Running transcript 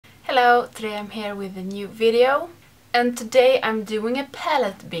Hello, today I'm here with a new video and today I'm doing a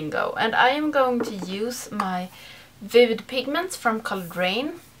palette bingo and I am going to use my Vivid Pigments from Coloured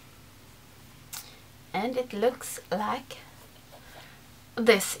Raine and it looks like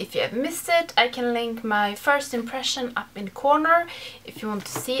this. If you have missed it, I can link my first impression up in the corner if you want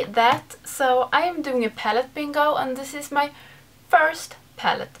to see that. So I am doing a palette bingo and this is my first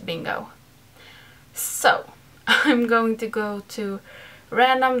palette bingo. So I'm going to go to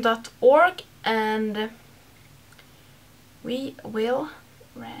random.org and we will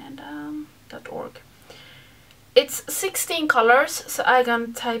random.org. It's 16 colors, so I'm gonna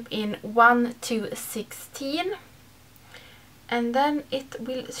type in 1 to 16 and then it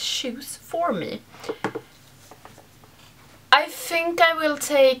will choose for me. I think I will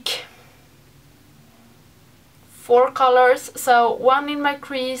take 4 colors, so 1 in my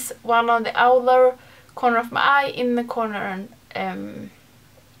crease, 1 on the outer corner of my eye, in the corner and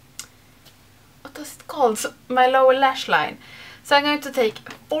what is it called? My lower lash line. So I'm going to take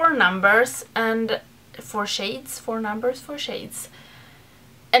 4 numbers and 4 shades, 4 numbers, 4 shades.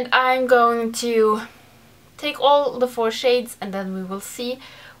 And I'm going to take all the 4 shades and then we will see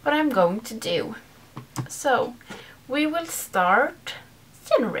what I'm going to do. So we will start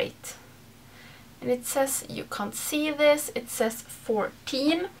generate. And it says, you can't see this, it says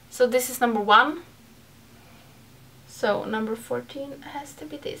 14. So this is number 1. So number 14 has to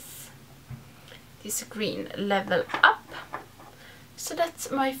be this green, level up. So that's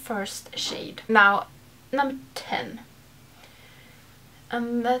my first shade. Now number 10,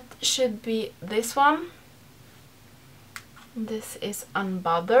 and that should be this one. This is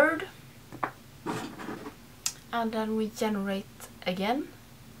unbothered, and then we generate again.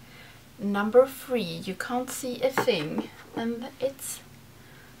 Number 3, you can't see a thing, and it's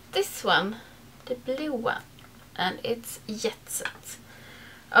this one, the blue one, and it's Jet Set.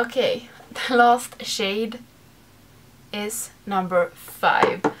 Okay, the last shade is number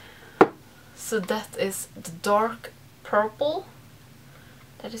 5. So that is the dark purple.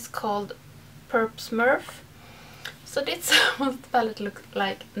 That is called Perp Smurf. So this is what the palette looks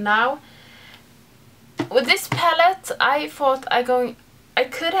like now. With this palette, I thought I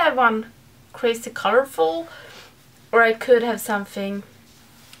could have one crazy colorful, or I could have something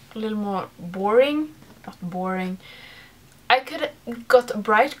a little more boring. Not boring. I could have got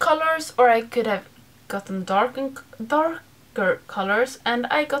bright colors, or I could have gotten darker colors, and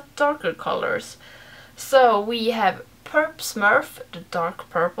I got darker colors. So we have Perp Smurf, the dark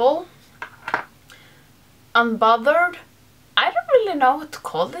purple. Unbothered. I don't really know what to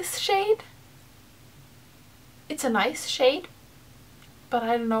call this shade. It's a nice shade, but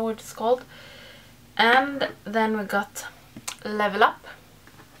I don't know what it's called. And then we got Level Up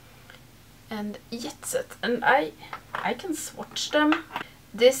and Jet Set, and I can swatch them.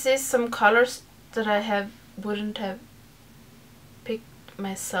 This is some colors that I wouldn't have picked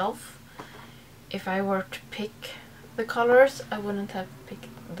myself. If I were to pick the colors, I wouldn't have picked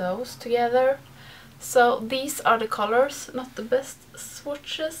those together. So these are the colors, not the best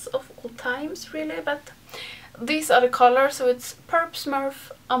swatches of all times really, but these are the colors. So it's Perp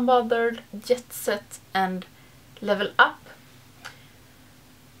Smurf, Unbothered, Jet Set and Level Up.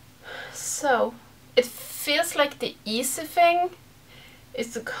 So it feels like the easy thing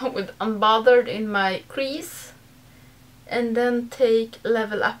is to go with Unbothered in my crease and then take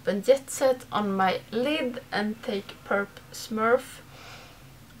Level Up and Jet Set on my lid and take Perp Smurf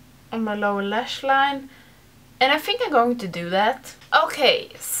on my lower lash line, and I think I'm going to do that.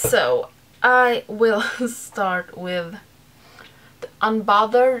 Okay, so I will start with the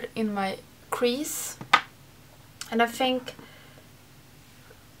Unbothered in my crease, and I think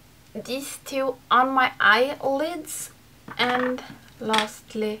these 2 on my eyelids, and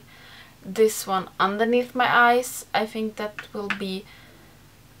lastly this one underneath my eyes. I think that will be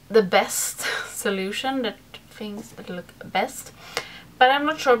the best solution, that things that look best. But I'm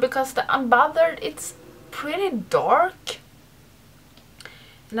not sure because the Unbothered, it's pretty dark.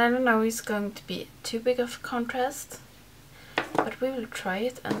 And I don't know if it's going to be too big of a contrast. But we will try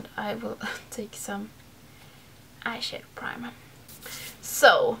it, and I will take some eyeshadow primer.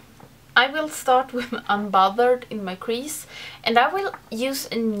 So I will start with Unbothered in my crease, and I will use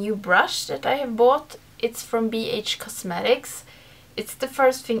a new brush that I have bought. It's from BH Cosmetics. It's the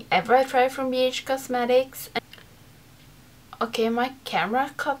first thing ever I try from BH Cosmetics. Okay, my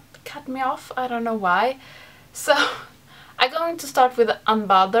camera cut me off, I don't know why. So I'm going to start with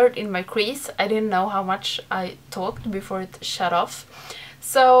Unbothered in my crease. I didn't know how much I talked before it shut off.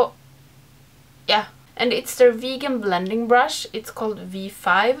 So yeah, and it's their vegan blending brush. It's called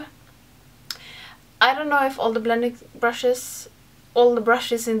V5. I don't know if all the blending brushes all the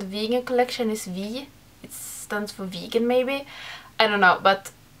brushes in the vegan collection is V. It stands for vegan maybe. I don't know,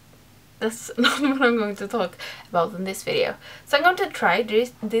 but that's not what I'm going to talk about in this video. So I'm going to try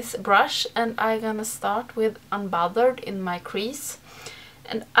this brush, and I'm gonna start with Unbothered in my crease.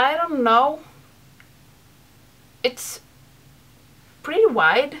 And I don't know, it's pretty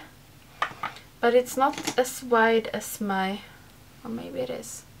wide, but it's not as wide as my, or maybe it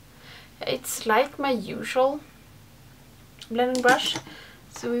is. It's like my usual blending brush,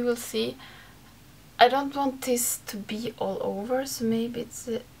 so we will see. I don't want this to be all over, so maybe it's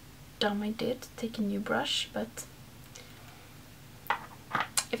a dumb idea to take a new brush, but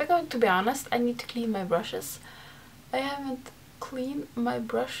if I'm going to be honest, I need to clean my brushes. I haven't cleaned my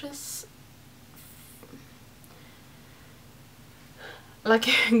brushes like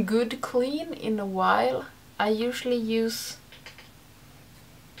a good clean in a while. I usually use,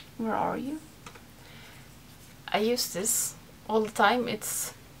 where are you? I use this all the time.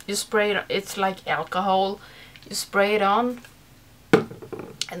 It's, you spray it, it's like alcohol. You spray it on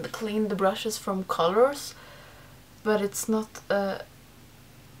and clean the brushes from colors, but it's not,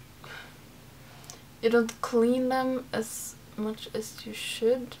 you don't clean them as much as you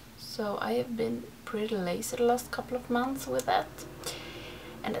should. So I have been pretty lazy the last couple of months with that,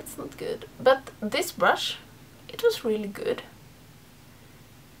 and that's not good. But this brush, it was really good.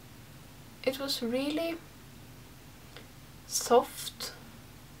 It was really soft,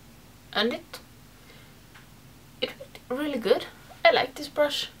 and it really good. I like this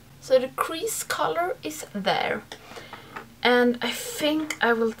brush. So the crease color is there, and I think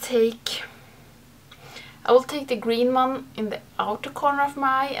I will take the green one in the outer corner of my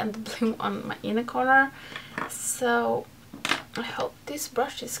eye and the blue on my inner corner. So I hope this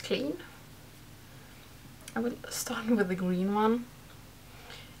brush is clean. I will start with the green one.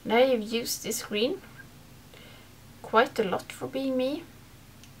 Now I've used this green quite a lot for being me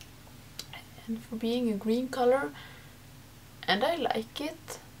and for being a green color, and I like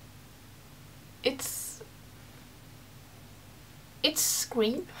it. It's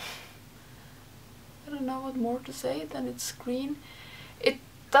green. I don't know what more to say than it's green. It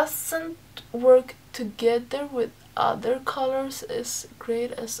doesn't work together with other colors as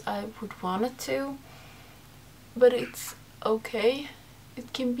great as I would want it to, but it's okay.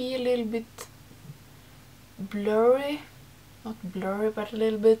 It can be a little bit blurry, not blurry, but a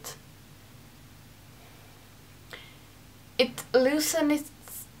little bit. It loosens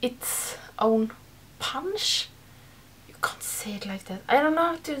its own punch. You can't say it like that. I don't know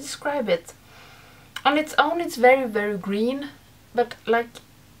how to describe it. On its own it's very, very green, but like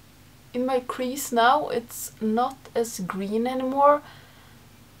in my crease now it's not as green anymore.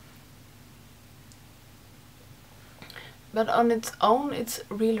 But on its own it's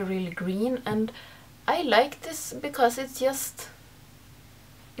really, really green, and I like this because it's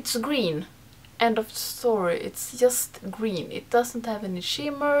green. End of story. It's just green. It doesn't have any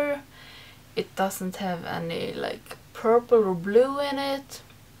shimmer. It doesn't have any like purple or blue in it.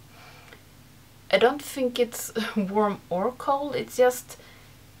 I don't think it's warm or cold. It's just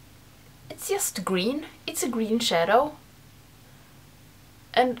green. It's a green shadow.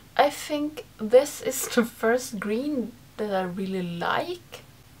 And I think this is the first green that I really like.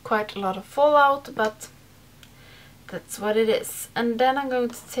 Quite a lot of fallout, but that's what it is. And then I'm going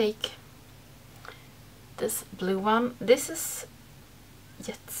to take this blue one. This is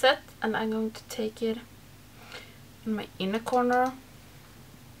Jet Set, and I'm going to take it in my inner corner.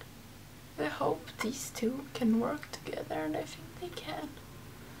 I hope these two can work together, and I think they can.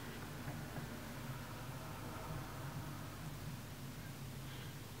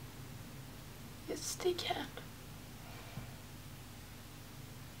 Yes, they can.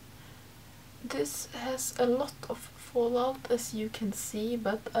 This has a lot of fallout, as you can see,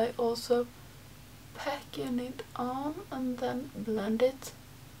 but I also packen it on and then blend it.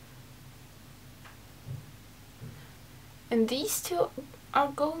 And these two are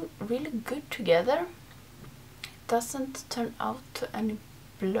going really good together. It doesn't turn out to any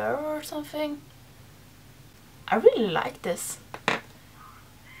blur or something. I really like this.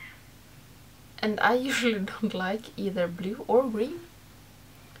 And I usually don't like either blue or green.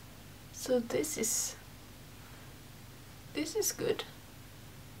 So this is good.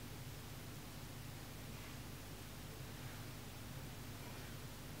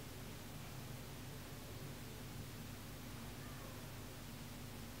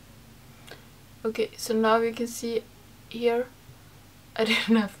 Okay, so now you can see here I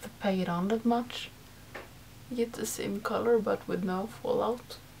didn't have to pack it on that much. You get the same color but with no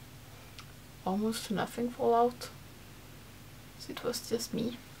fallout. Almost nothing fallout. So it was just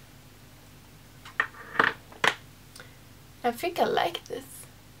me. I think I like this.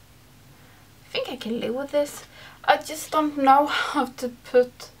 I think I can live with this. I just don't know how to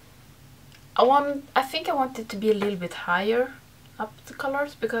put... I think I want it to be a little bit higher up the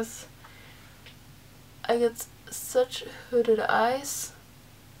colors, because I get such hooded eyes,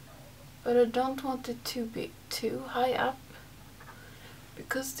 but I don't want it to be too high up,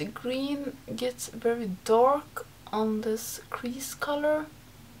 because the green gets very dark on this crease color.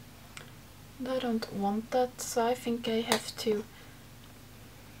 And I don't want that, so I think I have to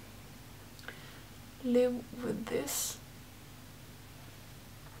live with this.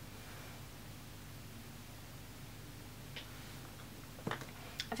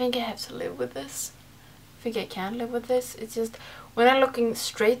 I think I have to live with this. I think I can live with this. It's just when I'm looking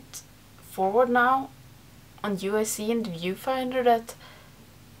straight forward now on you, I see in the viewfinder that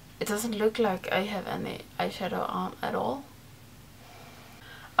it doesn't look like I have any eyeshadow on at all.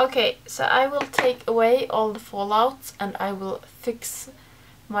 Okay, so I will take away all the fallouts and I will fix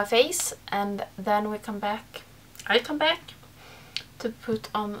my face, and then we come back. I come back to put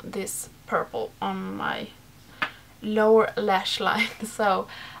on this purple on my lower lash line. So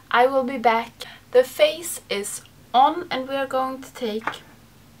I will be back. The face is on and we are going to take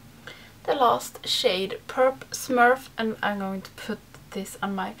the last shade, Perp Smurf, and I'm going to put this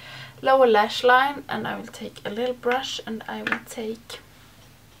on my lower lash line, and I will take a little brush and I will take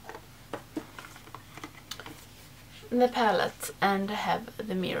the palette and have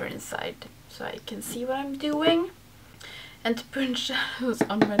the mirror inside so I can see what I'm doing. And to put shadows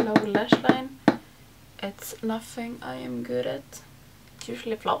on my lower lash line, it's nothing I am good at. It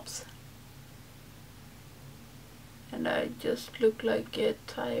usually flops. And I just look like a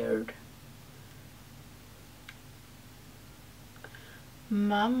tired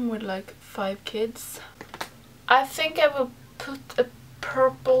mom with like 5 kids. I think I will put a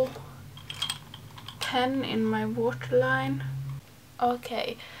purple pen in my waterline.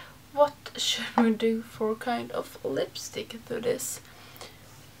 Okay, what should we do for kind of lipstick to this?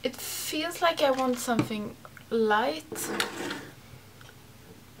 It feels like I want something light,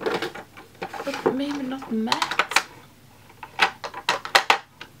 but maybe not matte.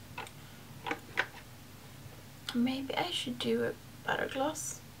 Maybe I should do a butter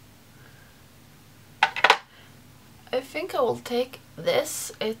gloss. I think I will take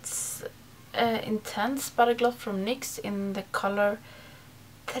this. It's intense butter gloss from NYX in the color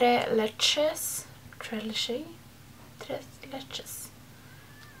Tres Leches.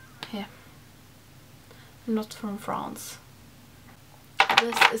 Yeah, not from France.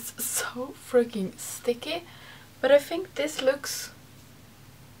 This is so freaking sticky, but I think this looks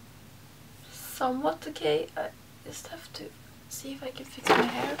somewhat okay. I just have to see if I can fix my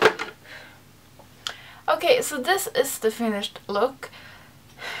hair. Okay, so this is the finished look.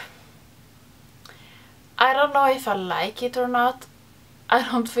 I don't know if I like it or not. I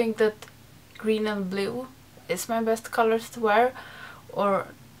don't think that green and blue is my best colors to wear, or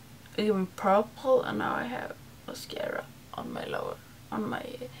even purple, and now I have mascara on my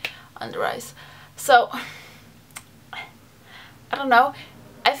under eyes. So I don't know.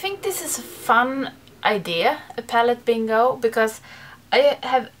 I think this is a fun idea, a palette bingo, because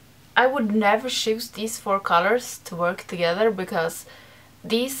I would never choose these 4 colors to work together, because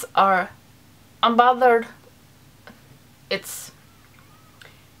these are unbothered.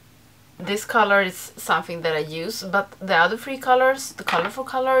 This color is something that I use, but the other 3 colors, the colorful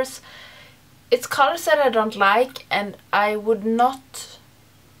colors, it's colors that I don't like, and I would not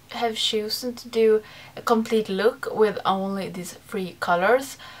have chosen to do a complete look with only these 3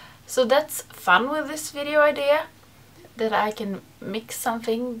 colors. So that's fun with this video idea, that I can mix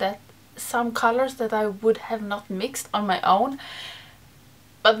some colors that I would have not mixed on my own,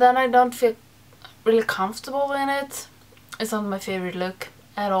 but then I don't feel really comfortable in it. It's not my favorite look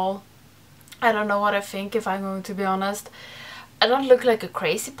at all. I don't know what I think, if I'm going to be honest. I don't look like a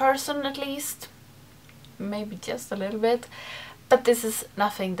crazy person, at least. Maybe just a little bit. But this is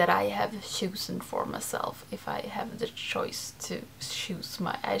nothing that I have chosen for myself, if I have the choice to choose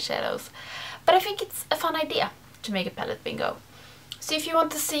my eyeshadows. But I think it's a fun idea to make a palette bingo. So if you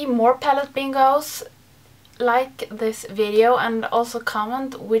want to see more palette bingos, like this video, and also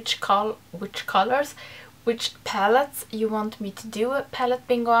comment which colors, which palettes you want me to do a palette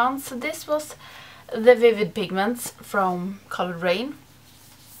bingo on. So this was the Vivid Pigments from Coloured Raine.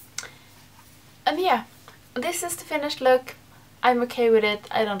 And yeah, this is the finished look. I'm okay with it.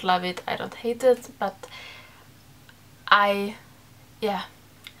 I don't love it, I don't hate it, but I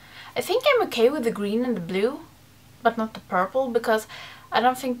think I'm okay with the green and the blue, but not the purple, because I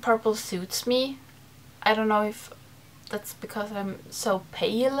don't think purple suits me. I don't know if that's because I'm so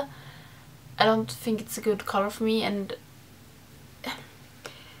pale. I don't think it's a good color for me, and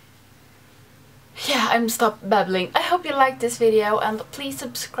I'm stop babbling. I hope you liked this video, and please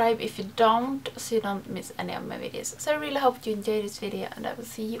subscribe if you don't, so you don't miss any of my videos. So I really hope you enjoyed this video, and I will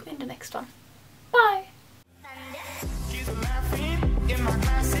see you in the next one. Bye! In my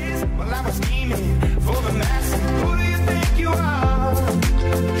classes, while I was scheming for the masses. Who do you think you are?